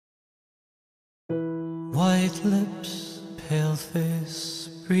White lips, pale face,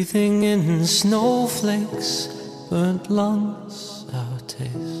 breathing in snowflakes, burnt lungs, our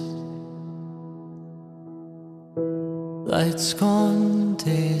taste. Lights gone,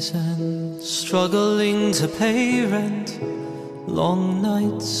 days end, struggling to pay rent, long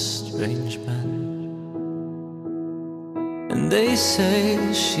nights, strange men. And they say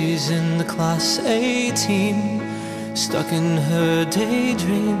she's in the class A team, stuck in her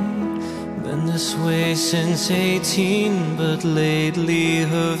daydream. Been this way since 18, but lately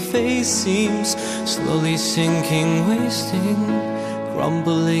her face seems slowly sinking, wasting,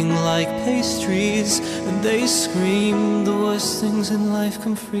 crumbling like pastries. And they scream the worst things in life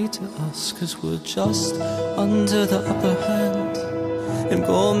come free to us, 'cause we're just under the upper hand and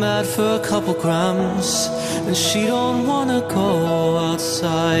go mad for a couple grams. And she don't wanna go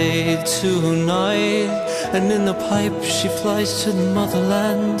outside tonight, and in the pipe she flies to the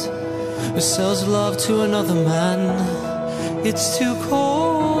motherland, who sells love to another man. It's too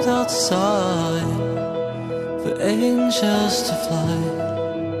cold outside for angels to fly,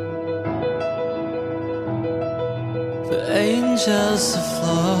 for angels to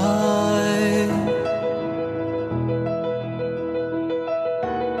fly.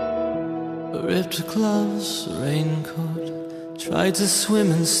 Ripped gloves, raincoat, tried to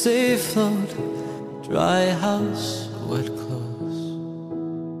swim and stay afloat, dry house, wet clothes.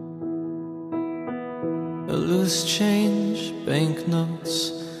 A loose change, banknotes,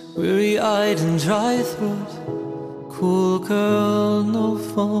 weary-eyed and dry throat, cool girl, no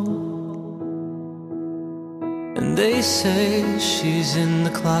phone. And they say she's in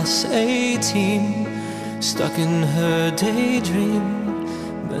the class A team, stuck in her daydream.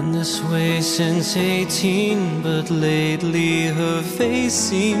 Been this way since 18, but lately her face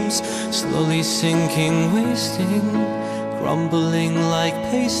seems slowly sinking, wasting, crumbling like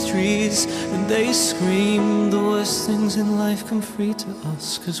pastries. And they scream the worst things in life come free to us,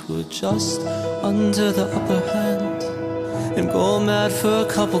 'cause we're just under the upper hand and go mad for a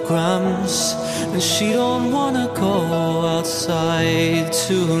couple grams. And she don't wanna go outside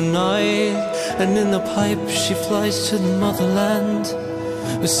tonight, and in the pipe she flies to the motherland,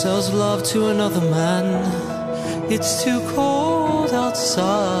 who sells love to another man. It's too cold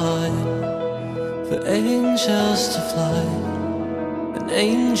outside for angels to fly. An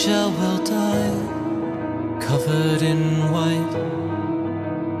angel will die, covered in white,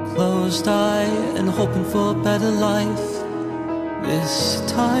 closed eye and hoping for a better life. This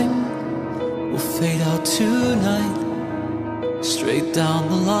time will fade out tonight, straight down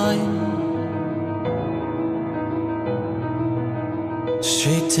the line,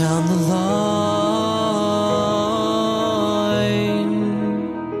 straight down the line.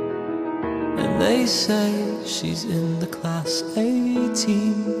 And they say she's in the class A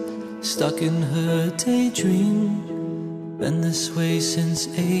team, stuck in her daydream. Been this way since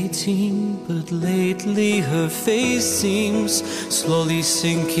 18, but lately her face seems slowly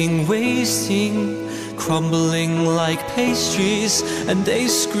sinking, wasting, crumbling like pastries. And they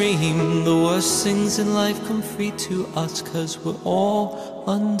scream the worst things in life come free to us, 'cause we're all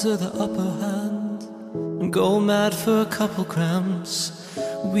under the upper hand and go mad for a couple grams.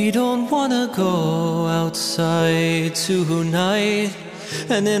 We don't wanna go outside tonight,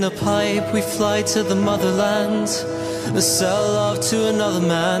 and in a pipe we fly to the motherland, sell love to another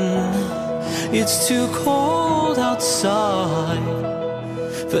man. It's too cold outside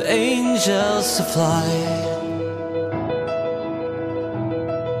for angels to fly,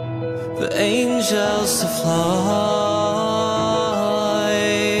 for angels to fly,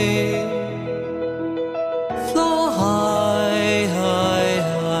 fly high,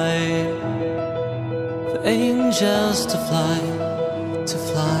 high, for angels to fly.